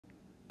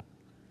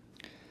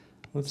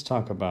Let's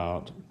talk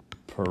about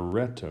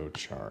Pareto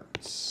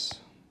charts.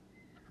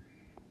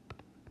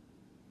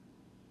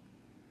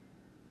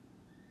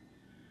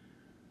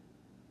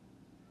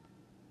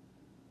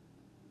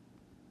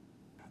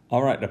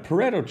 All right, a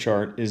Pareto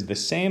chart is the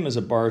same as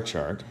a bar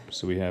chart.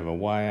 So we have a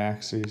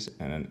y-axis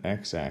and an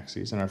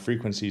x-axis, and our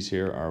frequencies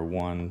here are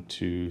 1,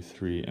 2,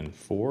 3, and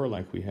 4,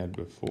 like we had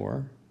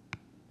before.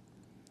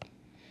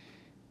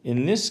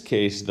 In this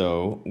case,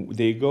 though,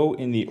 they go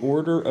in the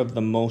order of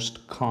the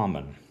most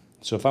common.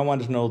 So if I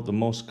wanted to know the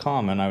most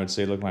common, I would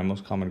say, look, my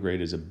most common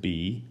grade is a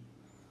B,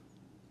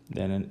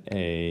 then an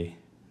A,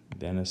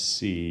 then a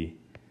C,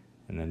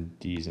 and then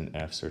D's and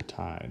F's are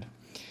tied.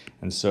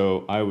 And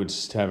so I would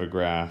just have a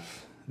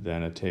graph,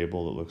 then a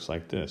table that looks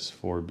like this: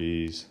 4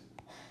 B's,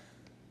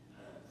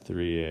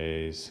 3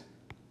 A's,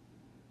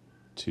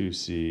 2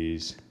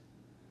 C's,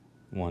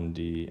 1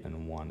 D,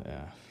 and 1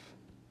 F.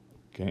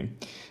 Okay,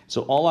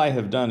 so all I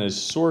have done is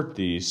sort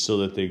these so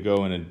that they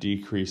go in a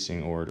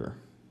decreasing order.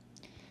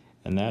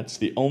 And that's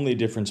the only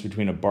difference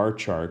between a bar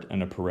chart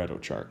and a Pareto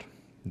chart.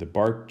 The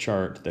bar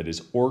chart that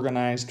is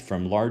organized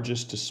from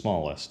largest to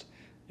smallest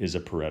is a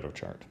Pareto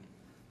chart.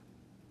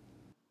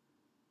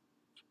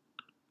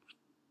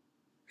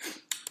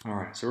 All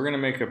right, so we're going to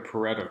make a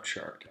Pareto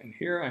chart. And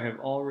here I have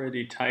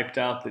already typed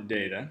out the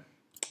data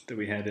that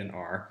we had in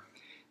R.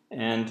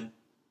 And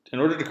in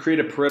order to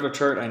create a Pareto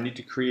chart, I need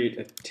to create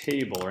a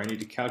table, or I need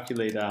to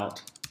calculate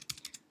out,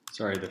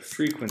 the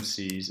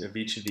frequencies of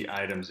each of the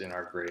items in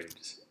our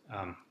grades,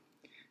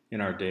 in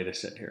our data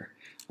set here.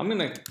 I'm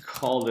going to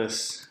call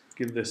this,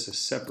 give this a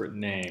separate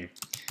name,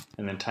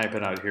 and then type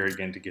it out here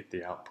again to get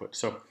the output.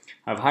 So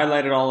I've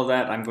highlighted all of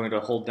that. I'm going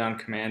to hold down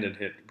Command and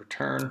hit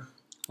Return.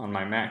 On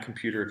my Mac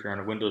computer, if you're on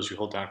a Windows, you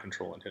hold down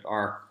Control and hit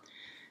R.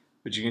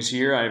 But you can see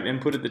here I have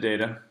inputted the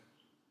data.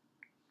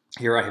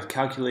 Here I have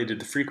calculated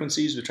the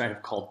frequencies, which I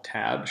have called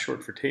tab,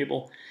 short for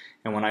table.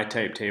 And when I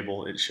type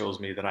table, it shows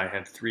me that I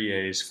have 3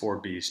 A's, 4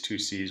 B's, 2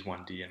 C's,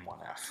 1 D, and 1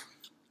 F.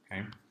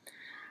 Okay.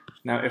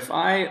 Now if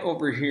I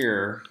over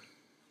here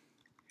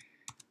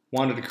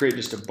wanted to create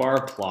just a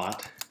bar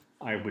plot,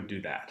 I would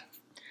do that.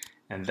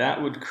 And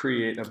that would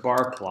create a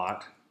bar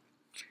plot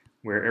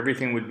where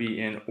everything would be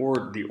in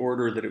the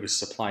order that it was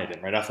supplied in,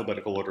 right?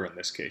 Alphabetical order in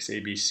this case, A,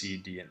 B, C,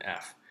 D, and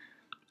F.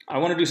 I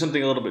want to do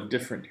something a little bit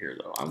different here,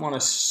 though. I want to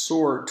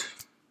sort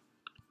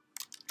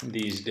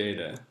these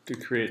data to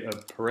create a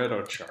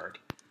Pareto chart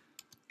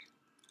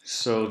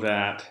so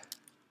that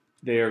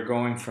they are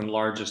going from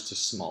largest to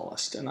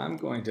smallest. And I'm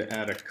going to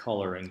add a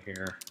color in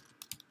here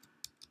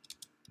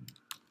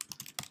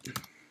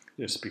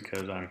just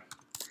because I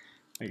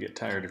get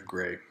tired of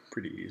gray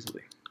pretty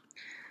easily.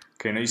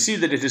 Okay, now you see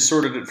that it has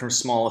sorted it from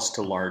smallest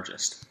to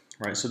largest,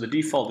 right? So the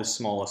default is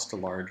smallest to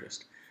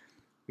largest.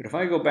 But if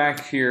I go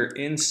back here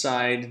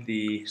inside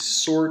the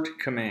sort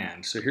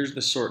command, so here's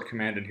the sort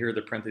command and here are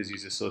the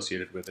parentheses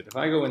associated with it. If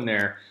I go in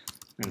there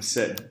and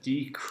set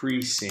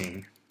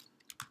decreasing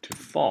to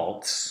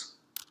false,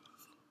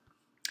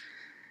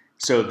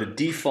 so the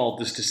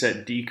default is to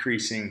set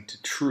decreasing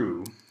to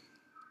true.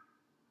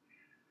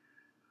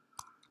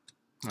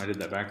 I did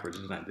that backwards,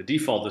 didn't I? The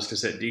default is to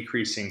set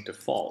decreasing to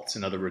false.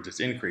 In other words, it's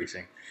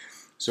increasing.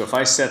 So if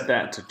I set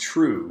that to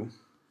true,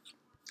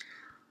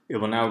 it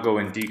will now go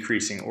in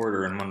decreasing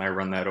order. And when I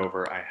run that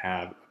over, I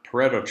have a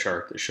Pareto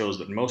chart that shows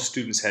that most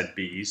students had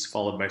B's,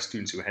 followed by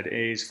students who had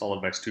A's,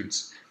 followed by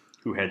students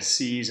who had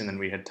C's, and then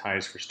we had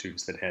ties for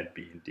students that had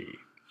B and D.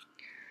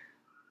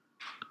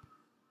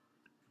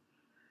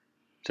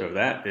 So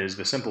that is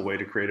the simple way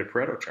to create a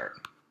Pareto chart.